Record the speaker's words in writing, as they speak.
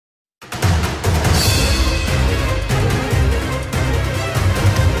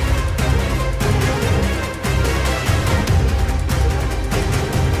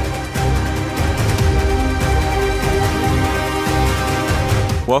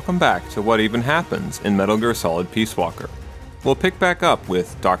Welcome back to What Even Happens in Metal Gear Solid Peace Walker. We'll pick back up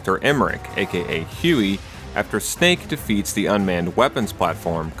with Dr. Emmerich, aka Huey, after Snake defeats the unmanned weapons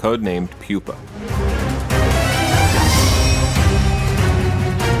platform codenamed Pupa.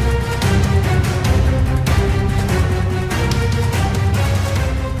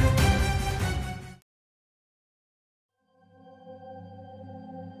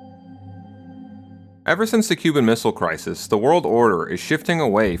 Ever since the Cuban Missile Crisis, the world order is shifting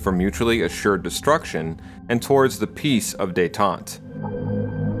away from mutually assured destruction and towards the peace of détente.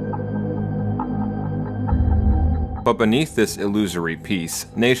 But beneath this illusory peace,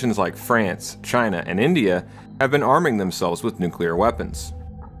 nations like France, China, and India have been arming themselves with nuclear weapons.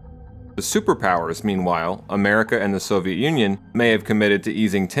 The superpowers, meanwhile, America and the Soviet Union, may have committed to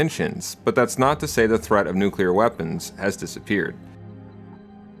easing tensions, but that's not to say the threat of nuclear weapons has disappeared.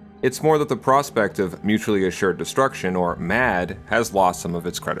 It's more that the prospect of mutually assured destruction, or MAD, has lost some of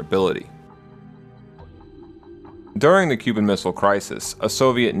its credibility. During the Cuban Missile Crisis, a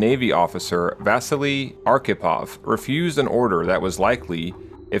Soviet Navy officer, Vasily Arkhipov, refused an order that was likely,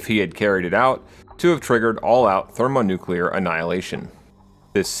 if he had carried it out, to have triggered all-out thermonuclear annihilation.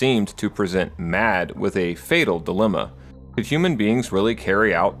 This seemed to present MAD with a fatal dilemma. Could human beings really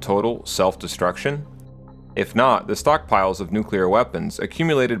carry out total self-destruction? If not, the stockpiles of nuclear weapons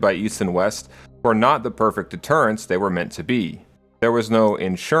accumulated by East and West were not the perfect deterrents they were meant to be. There was no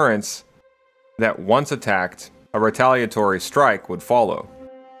insurance that once attacked, a retaliatory strike would follow.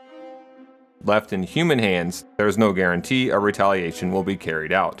 Left in human hands, there's no guarantee a retaliation will be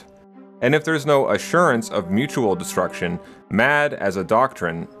carried out. And if there's no assurance of mutual destruction, MAD as a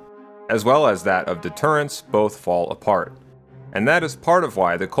doctrine, as well as that of deterrence, both fall apart. And that is part of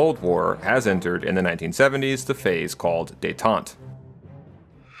why the Cold War has entered in the 1970s the phase called détente.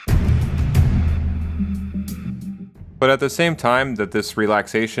 But at the same time that this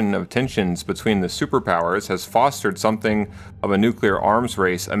relaxation of tensions between the superpowers has fostered something of a nuclear arms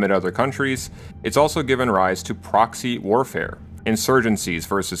race amid other countries, it's also given rise to proxy warfare, insurgencies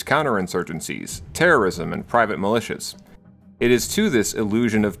versus counterinsurgencies, terrorism, and private militias. It is to this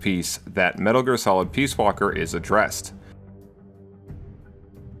illusion of peace that Metal Gear Solid Peace Walker is addressed.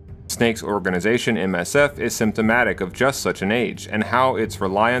 Snake's organization, MSF, is symptomatic of just such an age, and how its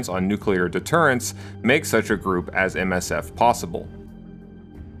reliance on nuclear deterrence makes such a group as MSF possible.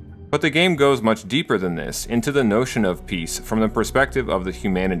 But the game goes much deeper than this, into the notion of peace from the perspective of the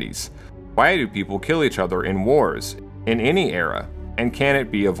humanities. Why do people kill each other in wars, in any era, and can it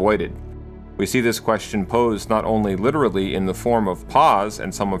be avoided? We see this question posed not only literally in the form of Paz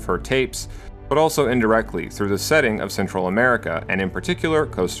and some of her tapes, but also indirectly through the setting of Central America, and in particular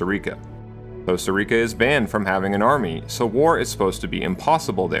Costa Rica. Costa Rica is banned from having an army, so war is supposed to be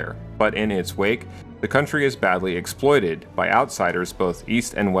impossible there, but in its wake, the country is badly exploited by outsiders both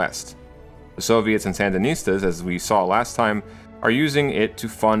east and west. The Soviets and Sandinistas, as we saw last time, are using it to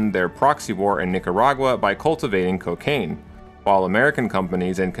fund their proxy war in Nicaragua by cultivating cocaine, while American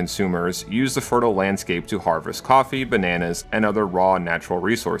companies and consumers use the fertile landscape to harvest coffee, bananas, and other raw natural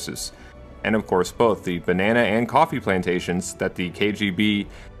resources. And of course both the banana and coffee plantations that the KGB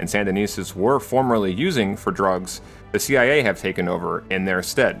and Sandinistas were formerly using for drugs, the CIA have taken over in their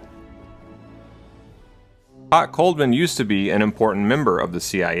stead. Pat Coldman used to be an important member of the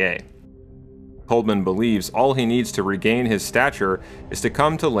CIA. Coldman believes all he needs to regain his stature is to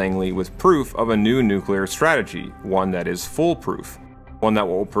come to Langley with proof of a new nuclear strategy, one that is foolproof. One that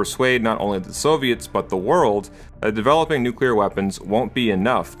will persuade not only the Soviets but the world that developing nuclear weapons won't be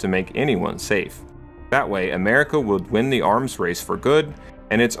enough to make anyone safe. That way, America would win the arms race for good,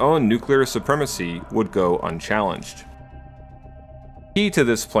 and its own nuclear supremacy would go unchallenged. Key to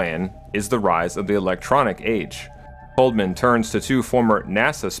this plan is the rise of the electronic age. Coldman turns to two former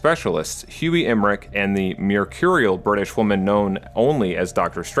NASA specialists, Huey Emmerich and the mercurial British woman known only as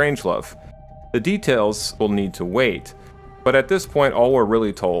Dr. Strangelove. The details will need to wait, but at this point all we're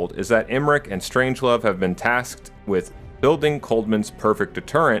really told is that Emmerich and Strangelove have been tasked with building Coldman's perfect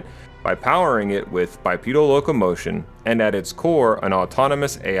deterrent by powering it with bipedal locomotion and at its core an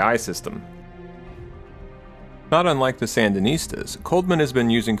autonomous AI system. Not unlike the Sandinistas, Coldman has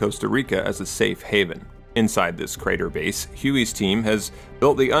been using Costa Rica as a safe haven. Inside this crater base, Huey's team has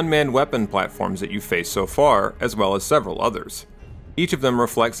built the unmanned weapon platforms that you've faced so far, as well as several others. Each of them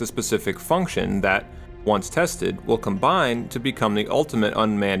reflects a specific function that, once tested, will combine to become the ultimate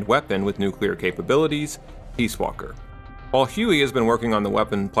unmanned weapon with nuclear capabilities, Peace Walker. While Huey has been working on the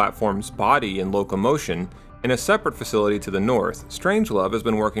weapon platform's body and locomotion, in a separate facility to the north, Strangelove has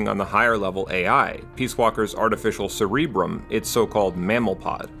been working on the higher level AI, Peace Walker's artificial cerebrum, its so-called mammal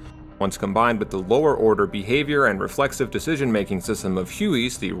pod. Once combined with the lower order behavior and reflexive decision-making system of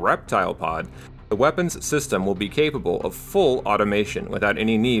Huey's, the reptile pod, the weapons system will be capable of full automation without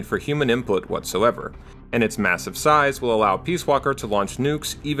any need for human input whatsoever, and its massive size will allow Peace Walker to launch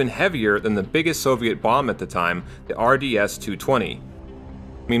nukes even heavier than the biggest Soviet bomb at the time, the RDS-220.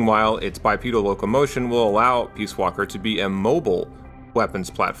 Meanwhile, its bipedal locomotion will allow Peace Walker to be a mobile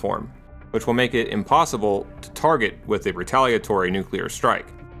weapons platform, which will make it impossible to target with a retaliatory nuclear strike.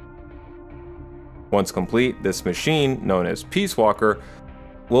 Once complete, this machine, known as Peace Walker,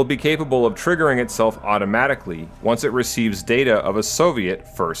 will be capable of triggering itself automatically once it receives data of a Soviet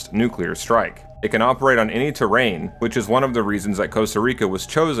first nuclear strike. It can operate on any terrain, which is one of the reasons that Costa Rica was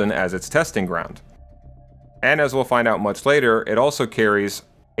chosen as its testing ground. And as we'll find out much later, it also carries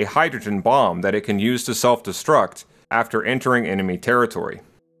a hydrogen bomb that it can use to self-destruct after entering enemy territory.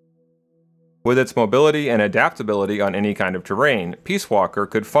 With its mobility and adaptability on any kind of terrain, Peace Walker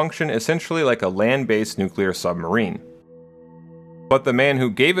could function essentially like a land-based nuclear submarine. But the man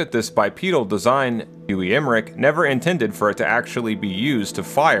who gave it this bipedal design, Huey Emmerich, never intended for it to actually be used to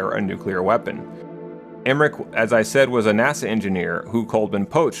fire a nuclear weapon. Emmerich, as I said, was a NASA engineer who Coldman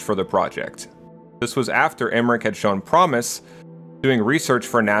poached for the project. This was after Emmerich had shown promise doing research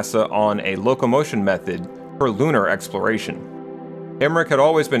for NASA on a locomotion method for lunar exploration. Emmerich had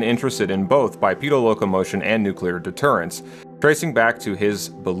always been interested in both bipedal locomotion and nuclear deterrence, tracing back to his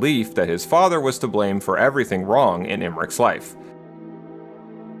belief that his father was to blame for everything wrong in Emmerich's life.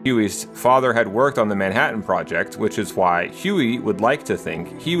 Huey's father had worked on the Manhattan Project, which is why Huey would like to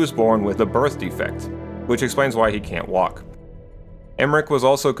think he was born with a birth defect, which explains why he can't walk. Emmerich was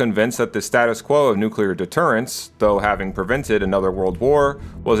also convinced that the status quo of nuclear deterrence, though having prevented another world war,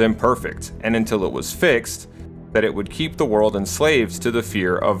 was imperfect, and until it was fixed, that it would keep the world enslaved to the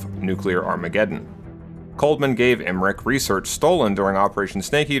fear of nuclear Armageddon. Coldman gave Emmerich research stolen during Operation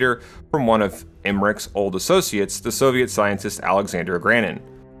Snake Eater from one of Emmerich's old associates, the Soviet scientist Alexander Granin.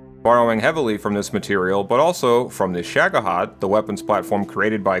 Borrowing heavily from this material, but also from the Shagohod, the weapons platform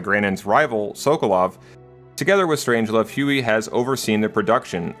created by Granin's rival Sokolov, together with Strangelove, Huey has overseen the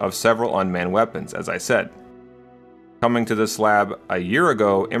production of several unmanned weapons, as I said. Coming to this lab a year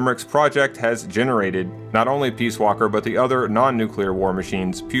ago, Emmerich's project has generated not only Peace Walker, but the other non-nuclear war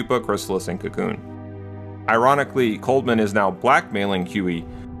machines, Pupa, Chrysalis, and Cocoon. Ironically, Coldman is now blackmailing Huey,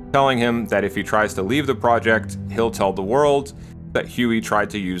 telling him that if he tries to leave the project, he'll tell the world that Huey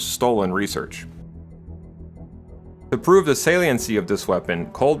tried to use stolen research. To prove the saliency of this weapon,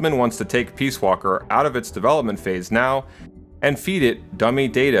 Coldman wants to take Peace Walker out of its development phase now and feed it dummy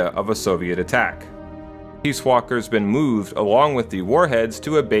data of a Soviet attack. Peace Walker's been moved along with the warheads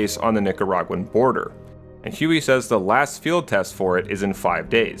to a base on the Nicaraguan border, and Huey says the last field test for it is in 5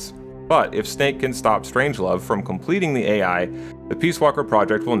 days. But if Snake can stop Strangelove from completing the AI, the Peace Walker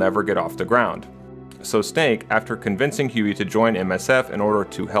project will never get off the ground. So Snake, after convincing Huey to join MSF in order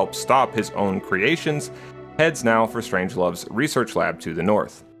to help stop his own creations, heads now for Strangelove's research lab to the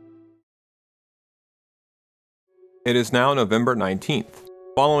north. It is now November 19th.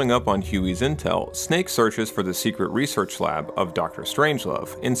 Following up on Huey's intel, Snake searches for the secret research lab of Dr.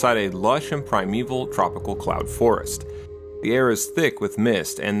 Strangelove inside a lush and primeval tropical cloud forest. The air is thick with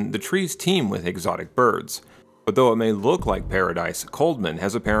mist, and the trees teem with exotic birds. But though it may look like paradise, Coldman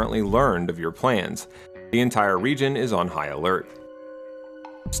has apparently learned of your plans. The entire region is on high alert.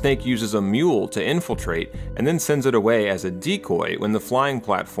 Snake uses a mule to infiltrate, and then sends it away as a decoy when the flying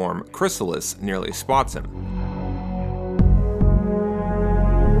platform Chrysalis nearly spots him.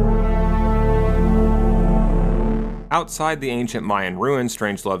 Outside the ancient Mayan ruins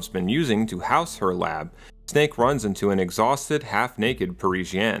Strangelove's been using to house her lab, Snake runs into an exhausted, half-naked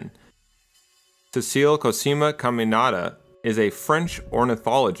Parisienne. Cecile Cosima Caminada is a French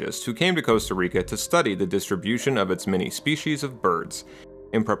ornithologist who came to Costa Rica to study the distribution of its many species of birds.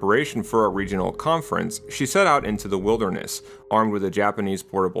 In preparation for a regional conference, she set out into the wilderness, armed with a Japanese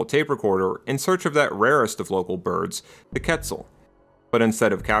portable tape recorder, in search of that rarest of local birds, the quetzal. But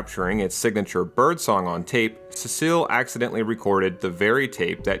instead of capturing its signature birdsong on tape, Cecile accidentally recorded the very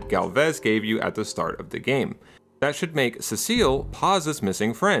tape that Galvez gave you at the start of the game. That should make Cecile Paz's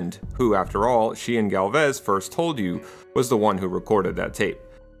missing friend, who, after all, she and Galvez first told you was the one who recorded that tape.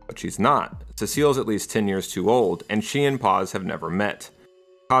 But she's not. Cecile's at least 10 years too old, and she and Paz have never met.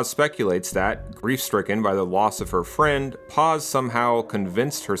 Paz speculates that, grief-stricken by the loss of her friend, Paz somehow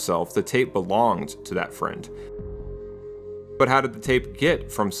convinced herself the tape belonged to that friend. But how did the tape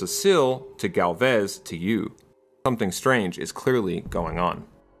get from Cecile to Galvez to you? Something strange is clearly going on.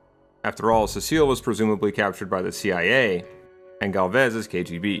 After all, Cecile was presumably captured by the CIA, and Galvez is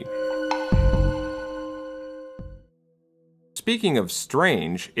KGB. Speaking of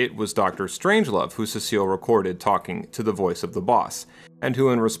strange, it was Dr. Strangelove who Cecile recorded talking to the voice of the boss, and who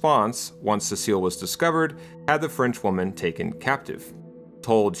in response, once Cecile was discovered, had the French woman taken captive.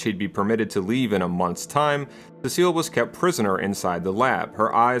 Told she'd be permitted to leave in a month's time, Cecile was kept prisoner inside the lab,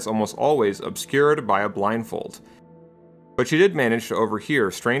 her eyes almost always obscured by a blindfold. But she did manage to overhear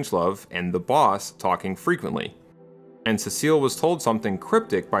Strangelove and the boss talking frequently. And Cecile was told something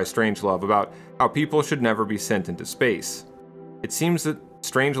cryptic by Strangelove about how people should never be sent into space. It seems that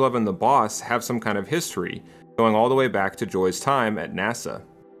Strangelove and the boss have some kind of history, going all the way back to Joy's time at NASA.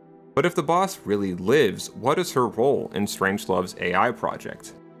 But if the boss really lives, what is her role in Strangelove's AI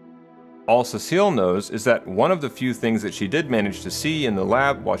project? All Cecile knows is that one of the few things that she did manage to see in the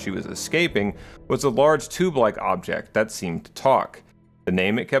lab while she was escaping was a large tube-like object that seemed to talk. The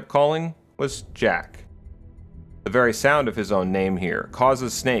name it kept calling was Jack. The very sound of his own name here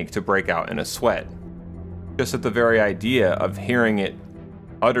causes Snake to break out in a sweat, just at the very idea of hearing it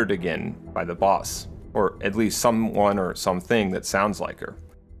uttered again by the boss, or at least someone or something that sounds like her.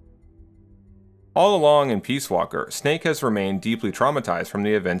 All along in Peace Walker, Snake has remained deeply traumatized from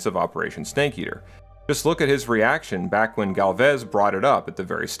the events of Operation Snake Eater. Just look at his reaction back when Galvez brought it up at the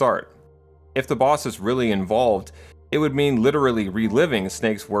very start. If the boss is really involved, it would mean literally reliving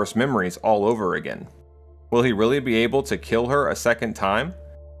Snake's worst memories all over again. Will he really be able to kill her a second time?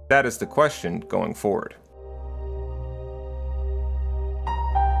 That is the question going forward.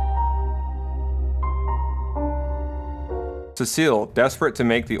 Cecile, desperate to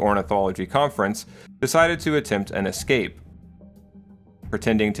make the ornithology conference, decided to attempt an escape.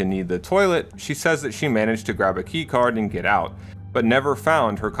 Pretending to need the toilet, she says that she managed to grab a keycard and get out, but never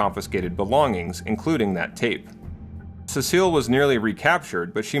found her confiscated belongings, including that tape. Cecile was nearly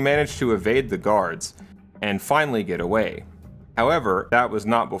recaptured, but she managed to evade the guards and finally get away. However, that was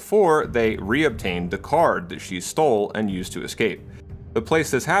not before they reobtained the card that she stole and used to escape. The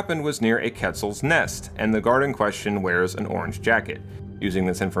place this happened was near a Quetzal's nest, and the guard in question wears an orange jacket. Using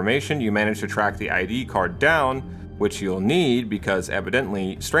this information, you manage to track the ID card down, which you'll need because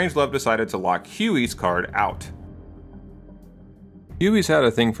evidently Strangelove decided to lock Huey's card out. Huey's had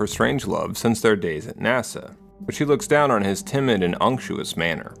a thing for Strangelove since their days at NASA, but she looks down on his timid and unctuous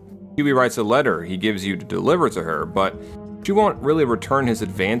manner. Huey writes a letter he gives you to deliver to her, but she won't really return his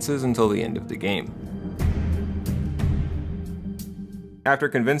advances until the end of the game. After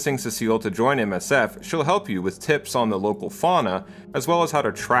convincing Cecile to join MSF, she'll help you with tips on the local fauna, as well as how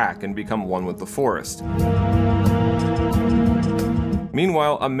to track and become one with the forest.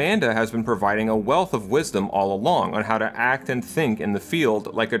 Meanwhile, Amanda has been providing a wealth of wisdom all along on how to act and think in the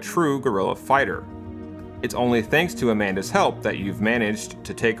field like a true guerrilla fighter. It's only thanks to Amanda's help that you've managed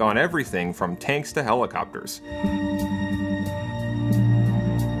to take on everything from tanks to helicopters.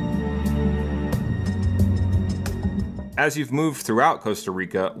 As you've moved throughout Costa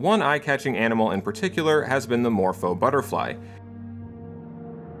Rica, one eye-catching animal in particular has been the Morpho butterfly.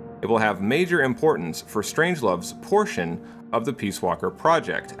 It will have major importance for Strangelove's portion of the Peace Walker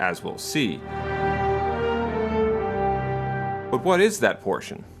project, as we'll see. But what is that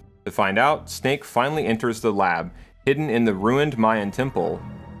portion? To find out, Snake finally enters the lab, hidden in the ruined Mayan temple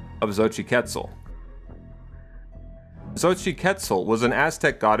of Xochiquetzal. Xochiquetzal was an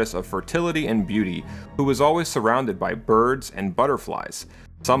Aztec goddess of fertility and beauty who was always surrounded by birds and butterflies.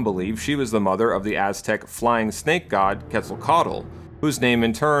 Some believe she was the mother of the Aztec flying snake god Quetzalcoatl, whose name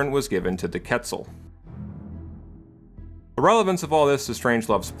in turn was given to the Quetzal. The relevance of all this to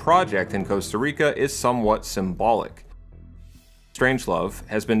Strangelove's project in Costa Rica is somewhat symbolic. Strangelove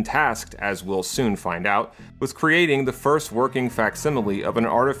has been tasked, as we'll soon find out, with creating the first working facsimile of an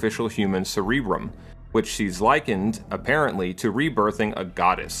artificial human cerebrum, which she's likened, apparently, to rebirthing a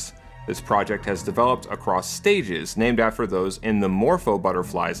goddess. This project has developed across stages named after those in the Morpho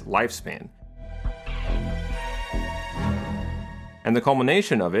butterfly's lifespan. And the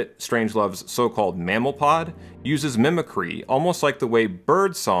culmination of it, Strangelove's so-called mammal pod, uses mimicry, almost like the way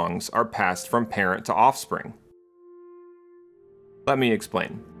bird songs are passed from parent to offspring. Let me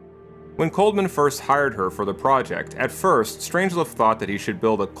explain. When Coldman first hired her for the project, at first, Strangelove thought that he should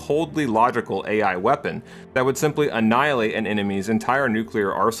build a coldly logical AI weapon that would simply annihilate an enemy's entire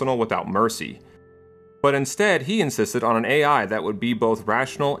nuclear arsenal without mercy. But instead, he insisted on an AI that would be both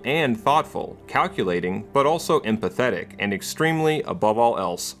rational and thoughtful, calculating, but also empathetic, and extremely, above all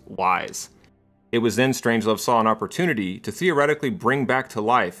else, wise. It was then Strangelove saw an opportunity to theoretically bring back to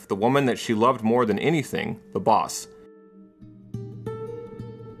life the woman that she loved more than anything, the boss.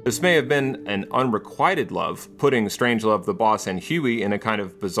 This may have been an unrequited love, putting Strangelove, the boss, and Huey in a kind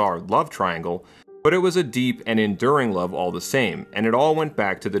of bizarre love triangle, but it was a deep and enduring love all the same, and it all went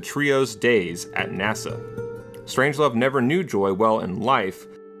back to the trio's days at NASA. Strangelove never knew Joy well in life,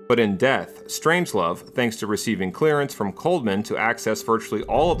 but in death, Strangelove, thanks to receiving clearance from Coldman to access virtually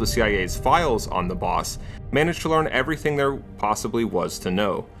all of the CIA's files on the boss, managed to learn everything there possibly was to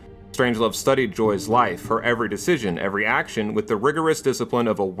know. Strangelove studied Joy's life, her every decision, every action, with the rigorous discipline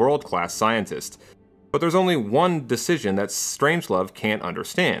of a world-class scientist. But there's only one decision that Strangelove can't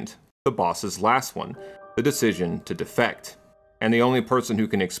understand, the boss's last one, the decision to defect. And the only person who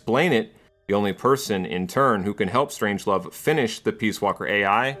can explain it, the only person, in turn, who can help Strangelove finish the Peace Walker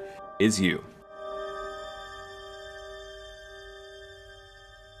AI, is you.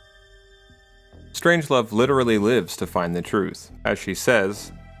 Strangelove literally lives to find the truth. As she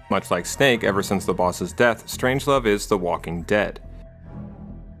says, much like Snake, ever since the boss's death, Strangelove is the walking dead.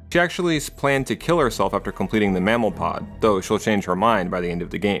 She actually planned to kill herself after completing the mammal pod, though she'll change her mind by the end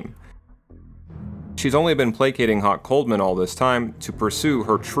of the game. She's only been placating Hawk Coldman all this time to pursue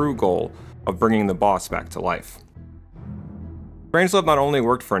her true goal of bringing the boss back to life. Strangelove not only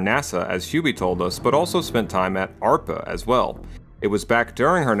worked for NASA, as Huey told us, but also spent time at ARPA as well. It was back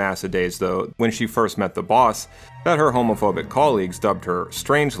during her NASA days, though, when she first met the boss, that her homophobic colleagues dubbed her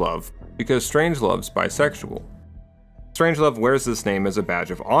Strangelove, because Strangelove's bisexual. Strangelove wears this name as a badge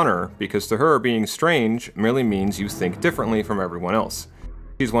of honor, because to her, being strange merely means you think differently from everyone else.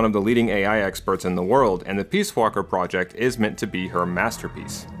 She's one of the leading AI experts in the world, and the Peace Walker project is meant to be her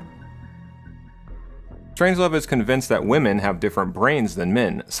masterpiece. Strangelove is convinced that women have different brains than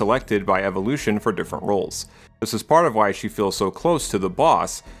men, selected by evolution for different roles. This is part of why she feels so close to the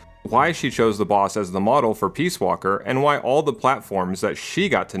boss, why she chose the boss as the model for Peace Walker, and why all the platforms that she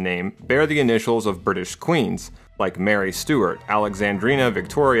got to name bear the initials of British queens, like Mary Stuart, Alexandrina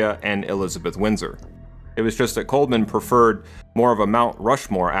Victoria, and Elizabeth Windsor. It was just that Coldman preferred more of a Mount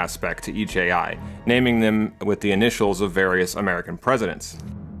Rushmore aspect to each AI, naming them with the initials of various American presidents.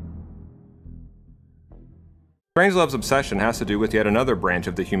 Strangelove's obsession has to do with yet another branch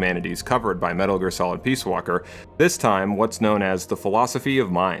of the humanities covered by Metal Gear Solid Peace Walker, this time what's known as the philosophy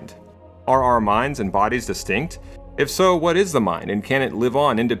of mind. Are our minds and bodies distinct? If so, what is the mind, and can it live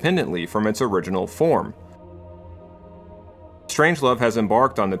on independently from its original form? Strangelove has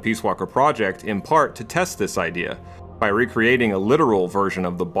embarked on the Peace Walker project in part to test this idea. By recreating a literal version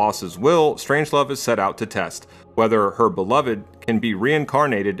of the boss's will, Strangelove is set out to test whether her beloved can be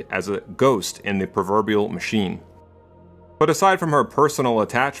reincarnated as a ghost in the proverbial machine. But aside from her personal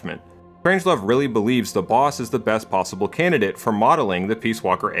attachment, Strangelove really believes the boss is the best possible candidate for modeling the Peace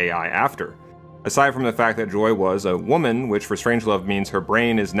Walker AI after. Aside from the fact that Joy was a woman, which for Strangelove means her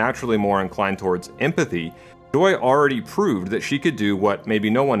brain is naturally more inclined towards empathy, Joy already proved that she could do what maybe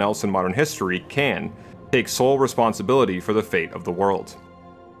no one else in modern history can: take sole responsibility for the fate of the world.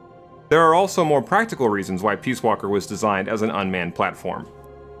 There are also more practical reasons why Peace Walker was designed as an unmanned platform.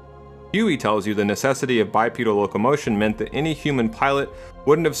 Huey tells you the necessity of bipedal locomotion meant that any human pilot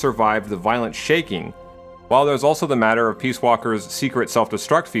wouldn't have survived the violent shaking, while there's also the matter of Peace Walker's secret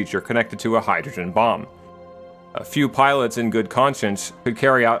self-destruct feature connected to a hydrogen bomb. A few pilots in good conscience could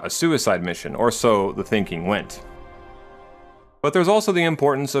carry out a suicide mission, or so the thinking went. But there's also the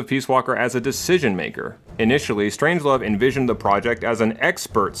importance of Peace Walker as a decision maker. Initially, Strangelove envisioned the project as an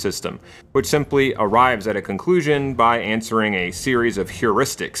expert system, which simply arrives at a conclusion by answering a series of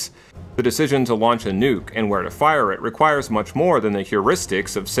heuristics. The decision to launch a nuke and where to fire it requires much more than the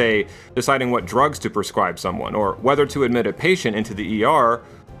heuristics of, say, deciding what drugs to prescribe someone, or whether to admit a patient into the ER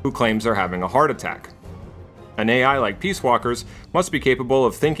who claims they're having a heart attack. An AI like Peace Walker's must be capable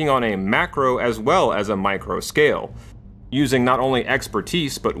of thinking on a macro as well as a micro scale, using not only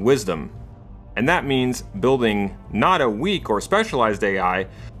expertise but wisdom. And that means building not a weak or specialized AI,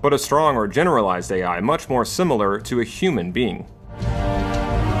 but a strong or generalized AI much more similar to a human being.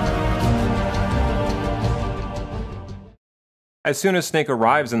 As soon as Snake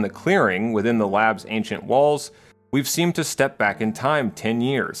arrives in the clearing within the lab's ancient walls, we've seemed to step back in time 10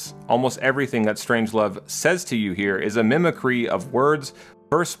 years. Almost everything that Strangelove says to you here is a mimicry of words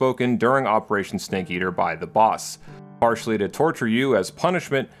first spoken during Operation Snake Eater by the boss, partially to torture you as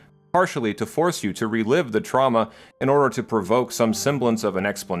punishment, partially to force you to relive the trauma in order to provoke some semblance of an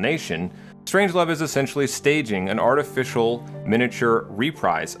explanation. Strangelove is essentially staging an artificial miniature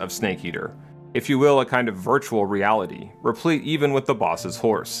reprise of Snake Eater, if you will, a kind of virtual reality, replete even with the boss's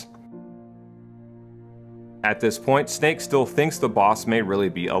horse. At this point, Snake still thinks the boss may really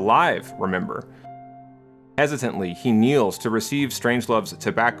be alive, remember. Hesitantly, he kneels to receive Strangelove's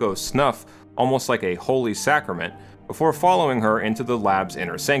tobacco snuff almost like a holy sacrament, before following her into the lab's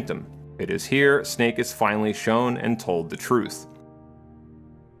inner sanctum. It is here Snake is finally shown and told the truth.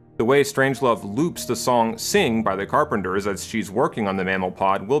 The way Strangelove loops the song Sing by the Carpenters as she's working on the mammal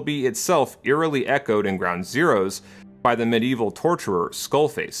pod will be itself eerily echoed in Ground Zeroes by the medieval torturer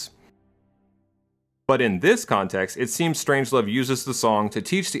Skullface. But in this context, it seems Strangelove uses the song to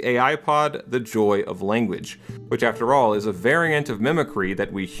teach the AI pod the joy of language, which after all is a variant of mimicry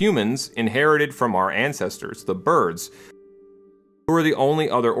that we humans inherited from our ancestors, the birds, who are the only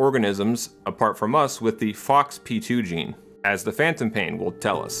other organisms, apart from us, with the FOXP2 gene, as the Phantom Pain will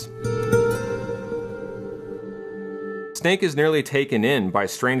tell us. Snake is nearly taken in by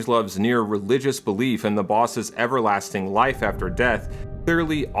Strangelove's near religious belief in the boss's everlasting life after death,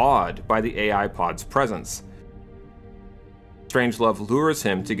 clearly awed by the AI pod's presence. Strangelove lures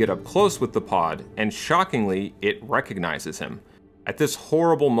him to get up close with the pod, and shockingly, it recognizes him. At this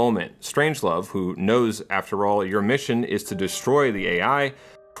horrible moment, Strangelove, who knows, after all, your mission is to destroy the AI,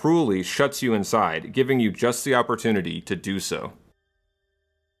 cruelly shuts you inside, giving you just the opportunity to do so.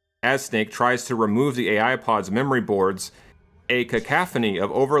 As Snake tries to remove the AI pod's memory boards, a cacophony of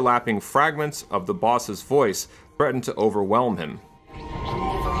overlapping fragments of the boss's voice threaten to overwhelm him.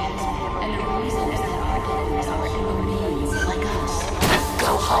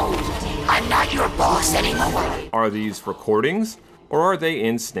 Go home. I'm not your boss anymore. Are these recordings, or are they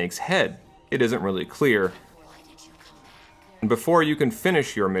in Snake's head? It isn't really clear. And before you can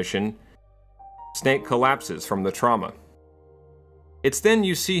finish your mission, Snake collapses from the trauma. It's then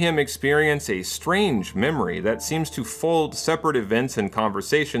you see him experience a strange memory that seems to fold separate events and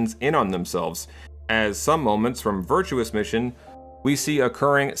conversations in on themselves, as some moments from Virtuous Mission we see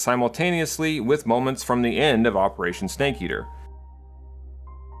occurring simultaneously with moments from the end of Operation Snake Eater.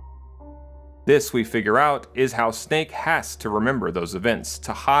 This, we figure out, is how Snake has to remember those events,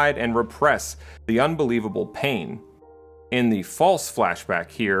 to hide and repress the unbelievable pain. In the false flashback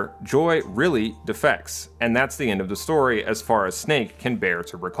here, Joy really defects, and that's the end of the story as far as Snake can bear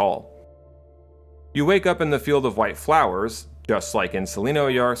to recall. You wake up in the field of white flowers, just like in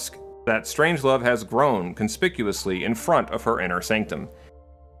Selenoyarsk, that Strangelove has grown conspicuously in front of her inner sanctum.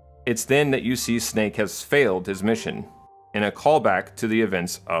 It's then that you see Snake has failed his mission, in a callback to the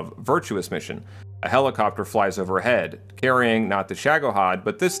events of Virtuous Mission. A helicopter flies overhead, carrying not the Shagohod,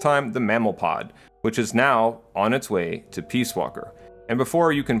 but this time the mammal pod, which is now on its way to Peace Walker. And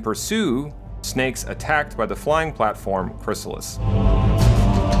before you can pursue, Snake's attacked by the flying platform Chrysalis.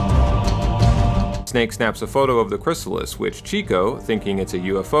 Snake snaps a photo of the Chrysalis, which Chico, thinking it's a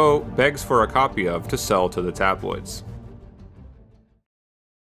UFO, begs for a copy of to sell to the tabloids.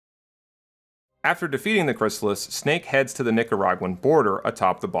 After defeating the Chrysalis, Snake heads to the Nicaraguan border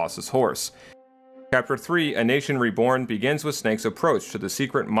atop the boss's horse. Chapter 3, A Nation Reborn, begins with Snake's approach to the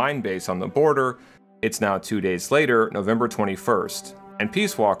secret mine base on the border. It's now 2 days later, November 21st, and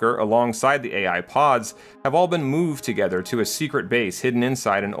Peace Walker, alongside the AI pods, have all been moved together to a secret base hidden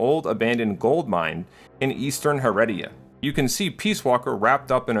inside an old abandoned gold mine in eastern Heredia. You can see Peace Walker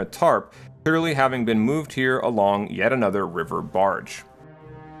wrapped up in a tarp, clearly having been moved here along yet another river barge.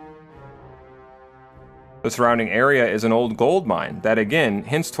 The surrounding area is an old gold mine that again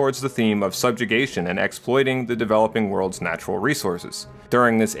hints towards the theme of subjugation and exploiting the developing world's natural resources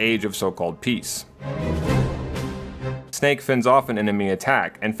during this age of so-called peace. Snake fends off an enemy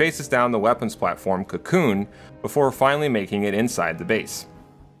attack and faces down the weapons platform Cocoon before finally making it inside the base.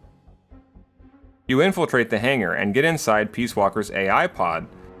 You infiltrate the hangar and get inside Peace Walker's AI pod,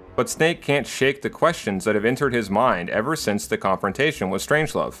 but Snake can't shake the questions that have entered his mind ever since the confrontation with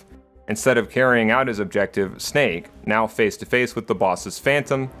Strangelove. Instead of carrying out his objective, Snake, now face to face with the boss's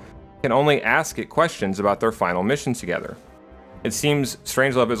Phantom, can only ask it questions about their final mission together. It seems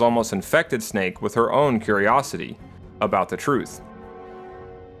Strangelove has almost infected Snake with her own curiosity about the truth.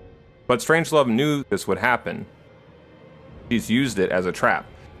 But Strangelove knew this would happen. She's used it as a trap.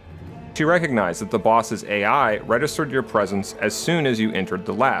 She recognized that the boss's AI registered your presence as soon as you entered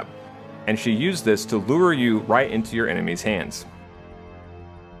the lab, and she used this to lure you right into your enemy's hands.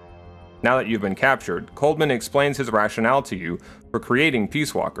 Now that you've been captured, Coldman explains his rationale to you for creating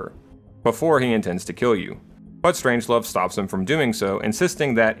Peace Walker, before he intends to kill you. But Strangelove stops him from doing so,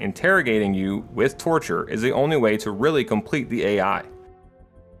 insisting that interrogating you with torture is the only way to really complete the AI.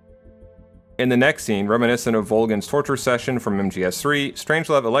 In the next scene, reminiscent of Volgan's torture session from MGS 3,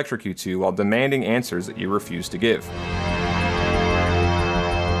 Strangelove electrocutes you while demanding answers that you refuse to give.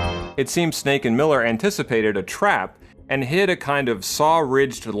 It seems Snake and Miller anticipated a trap and hid a kind of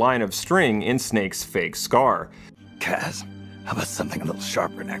saw-ridged line of string in Snake's fake scar. Kaz, how about something a little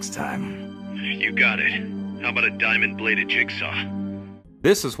sharper next time? You got it. How about a diamond-bladed jigsaw?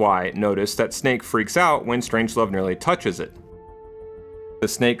 This is why, notice that Snake freaks out when Strangelove nearly touches it. The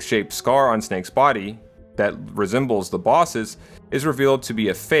snake-shaped scar on Snake's body that resembles the boss's is revealed to be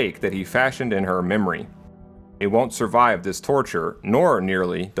a fake that he fashioned in her memory. It won't survive this torture, nor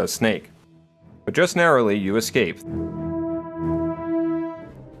nearly does Snake. But just narrowly, you escape.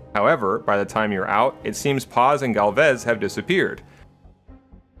 However, by the time you're out, it seems Paz and Galvez have disappeared.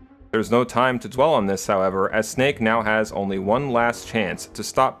 There's no time to dwell on this, however, as Snake now has only one last chance to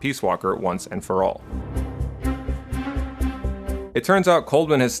stop Peace Walker once and for all. It turns out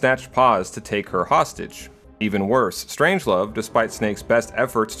Coldman has snatched Paz to take her hostage. Even worse, Strangelove, despite Snake's best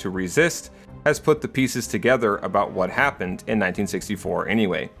efforts to resist, has put the pieces together about what happened in 1964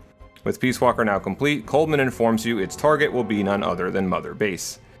 anyway. With Peace Walker now complete, Coldman informs you its target will be none other than Mother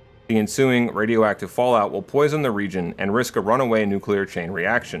Base. The ensuing radioactive fallout will poison the region and risk a runaway nuclear chain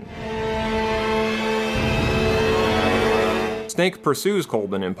reaction. Snake pursues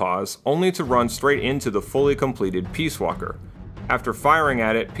Coldman and Paz, only to run straight into the fully completed Peace Walker. After firing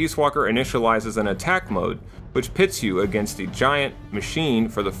at it, Peace Walker initializes an attack mode, which pits you against the giant machine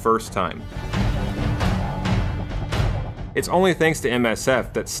for the first time. It's only thanks to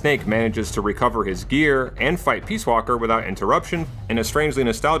MSF that Snake manages to recover his gear and fight Peace Walker without interruption in a strangely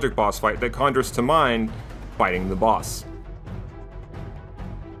nostalgic boss fight that conjures to mind fighting the boss.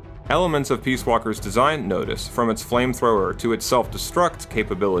 Elements of Peace Walker's design notice, from its flamethrower to its self-destruct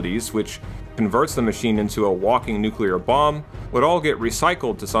capabilities, which converts the machine into a walking nuclear bomb, would all get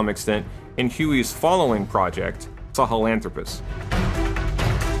recycled to some extent in Huey's following project, Sahelanthropus.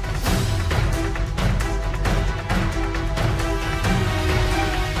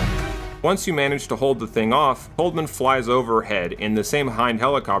 Once you manage to hold the thing off, Coldman flies overhead in the same hind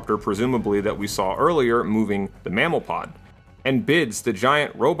helicopter presumably that we saw earlier moving the mammal pod, and bids the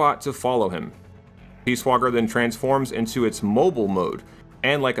giant robot to follow him. Peace Walker then transforms into its mobile mode,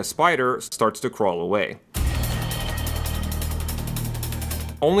 and like a spider, starts to crawl away.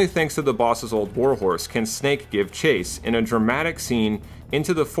 Only thanks to the boss's old warhorse can Snake give chase in a dramatic scene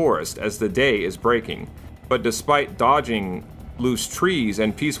into the forest as the day is breaking, but despite dodging loose trees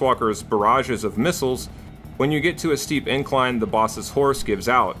and Peace Walker's barrages of missiles, when you get to a steep incline, the boss's horse gives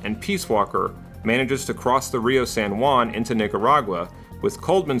out, and Peace Walker manages to cross the Rio San Juan into Nicaragua, with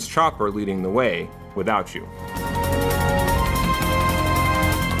Coldman's chopper leading the way, without you.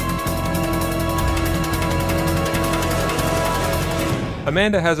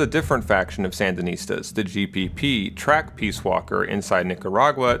 Amanda has a different faction of Sandinistas, the GPP, track Peace Walker inside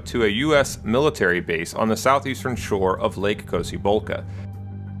Nicaragua to a US military base on the southeastern shore of Lake Cocibolca.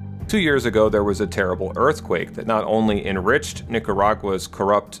 2 years ago, there was a terrible earthquake that not only enriched Nicaragua's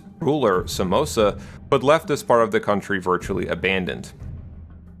corrupt ruler, Somoza, but left this part of the country virtually abandoned.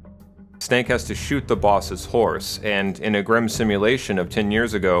 Snake has to shoot the boss's horse, and in a grim simulation of 10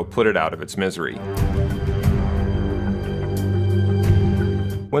 years ago, put it out of its misery.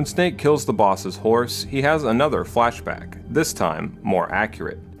 When Snake kills the boss's horse, he has another flashback, this time more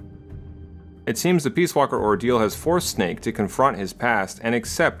accurate. It seems the Peace Walker ordeal has forced Snake to confront his past and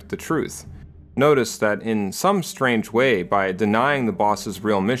accept the truth. Notice that in some strange way, by denying the boss's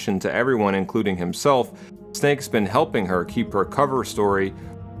real mission to everyone including himself, Snake's been helping her keep her cover story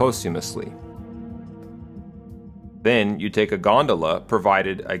posthumously. Then you take a gondola,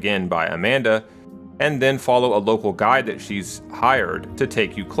 provided again by Amanda, and then follow a local guide that she's hired to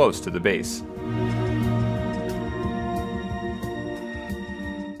take you close to the base.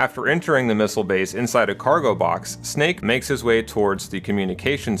 After entering the missile base inside a cargo box, Snake makes his way towards the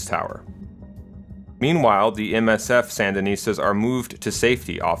communications tower. Meanwhile, the MSF Sandinistas are moved to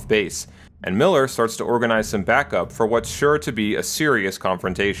safety off base, and Miller starts to organize some backup for what's sure to be a serious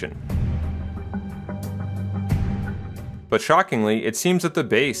confrontation. But shockingly, it seems that the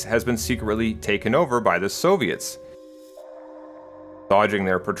base has been secretly taken over by the Soviets. Dodging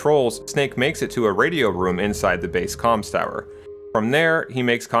their patrols, Snake makes it to a radio room inside the base comms tower. From there, he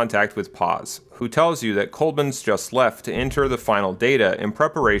makes contact with Paz, who tells you that Coldman's just left to enter the final data in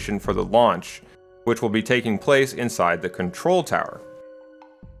preparation for the launch, which will be taking place inside the control tower.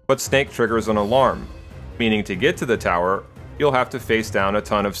 But Snake triggers an alarm, meaning to get to the tower, you'll have to face down a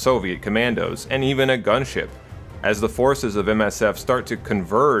ton of Soviet commandos, and even a gunship. As the forces of MSF start to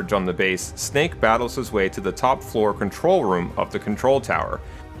converge on the base, Snake battles his way to the top floor control room of the control tower.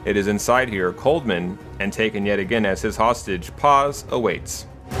 It is inside here Coldman, and taken yet again as his hostage, Paz, awaits.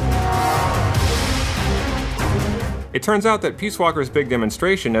 It turns out that Peace Walker's big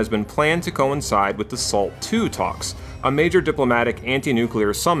demonstration has been planned to coincide with the SALT II talks, a major diplomatic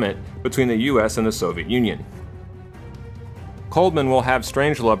anti-nuclear summit between the US and the Soviet Union. Coldman will have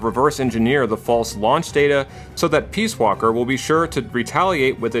Strangelove reverse engineer the false launch data so that Peace Walker will be sure to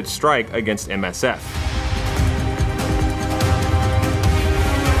retaliate with its strike against MSF.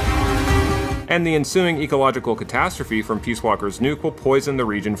 and the ensuing ecological catastrophe from Peace Walker's nuke will poison the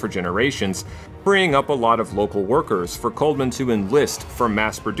region for generations, freeing up a lot of local workers for Coldman to enlist for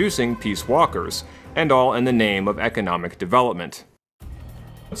mass-producing Peace Walkers, and all in the name of economic development.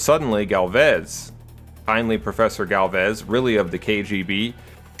 But suddenly Galvez, kindly Professor Galvez, really of the KGB,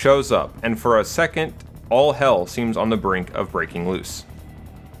 shows up, and for a second, all hell seems on the brink of breaking loose.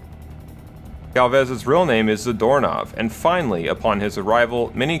 Galvez's real name is Zadornov, and finally, upon his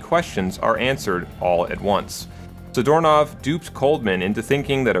arrival, many questions are answered all at once. Zadornov duped Coldman into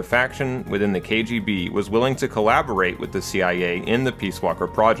thinking that a faction within the KGB was willing to collaborate with the CIA in the Peace Walker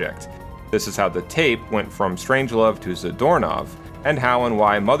project. This is how the tape went from Strangelove to Zadornov, and how and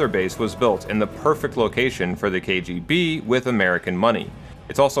why Mother Base was built in the perfect location for the KGB with American money.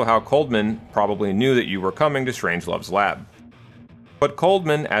 It's also how Coldman probably knew that you were coming to Strangelove's lab. But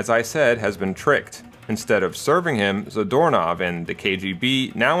Coldman, as I said, has been tricked. Instead of serving him, Zadornov and the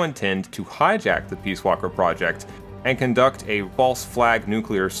KGB now intend to hijack the Peace Walker project and conduct a false flag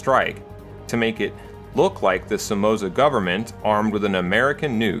nuclear strike to make it look like the Somoza government, armed with an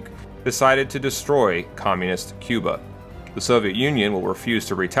American nuke, decided to destroy communist Cuba. The Soviet Union will refuse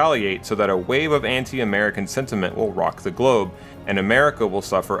to retaliate so that a wave of anti-American sentiment will rock the globe, and America will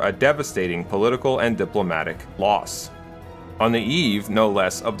suffer a devastating political and diplomatic loss. On the eve, no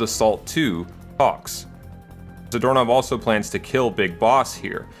less, of the SALT II talks. Zadornov also plans to kill Big Boss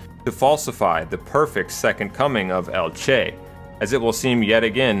here, to falsify the perfect second coming of El Che, as it will seem yet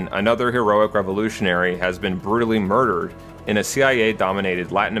again another heroic revolutionary has been brutally murdered in a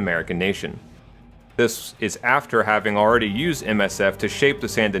CIA-dominated Latin American nation. This is after having already used MSF to shape the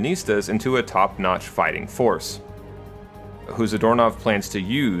Sandinistas into a top-notch fighting force, who Zadornov plans to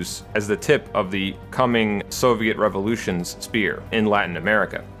use as the tip of the coming Soviet revolution's spear in Latin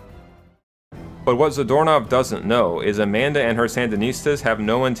America. But what Zadornov doesn't know is Amanda and her Sandinistas have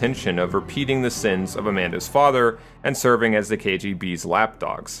no intention of repeating the sins of Amanda's father and serving as the KGB's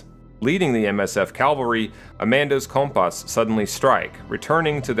lapdogs. Leading the MSF cavalry, Amanda's compas suddenly strike,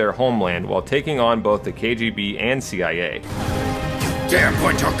 returning to their homeland while taking on both the KGB and CIA. You dare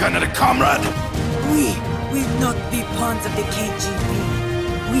point your gun at a comrade! We will not be pawns of the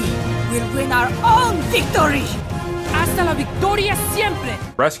KGB. We will win our own victory! Hasta la victoria siempre!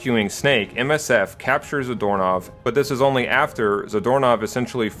 Rescuing Snake, MSF captures Zadornov, but this is only after Zadornov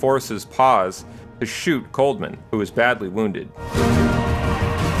essentially forces Paz to shoot Coldman, who is badly wounded.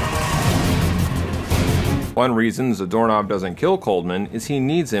 One reason Zadornov doesn't kill Coldman is he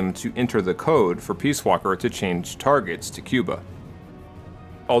needs him to enter the code for Peace Walker to change targets to Cuba.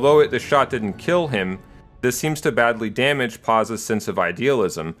 Although the shot didn't kill him, this seems to badly damage Paz's sense of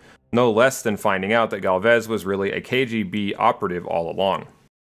idealism, no less than finding out that Galvez was really a KGB operative all along.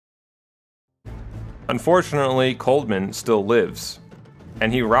 Unfortunately, Coldman still lives,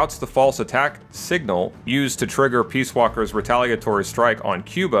 and he routes the false attack signal used to trigger Peace Walker's retaliatory strike on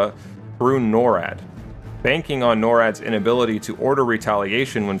Cuba through NORAD. Banking on NORAD's inability to order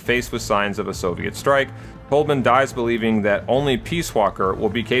retaliation when faced with signs of a Soviet strike, Coldman dies believing that only Peace Walker will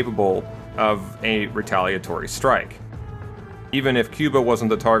be capable of a retaliatory strike. Even if Cuba wasn't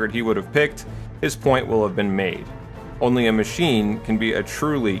the target he would have picked, his point will have been made. Only a machine can be a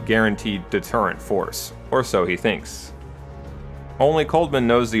truly guaranteed deterrent force, or so he thinks. Only Coldman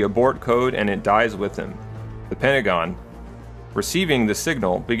knows the abort code and it dies with him. The Pentagon, receiving the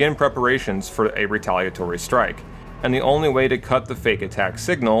signal, begin preparations for a retaliatory strike, and the only way to cut the fake attack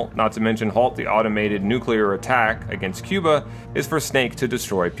signal, not to mention halt the automated nuclear attack against Cuba, is for Snake to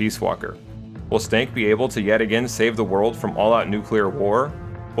destroy Peace Walker. Will Snake be able to yet again save the world from all-out nuclear war?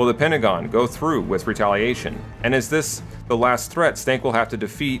 Will the Pentagon go through with retaliation? And is this the last threat Snake will have to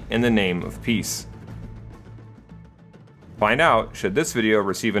defeat in the name of peace? Find out, should this video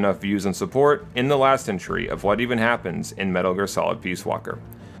receive enough views and support, in the last entry of what even happens in Metal Gear Solid Peace Walker.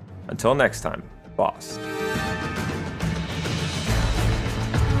 Until next time, boss.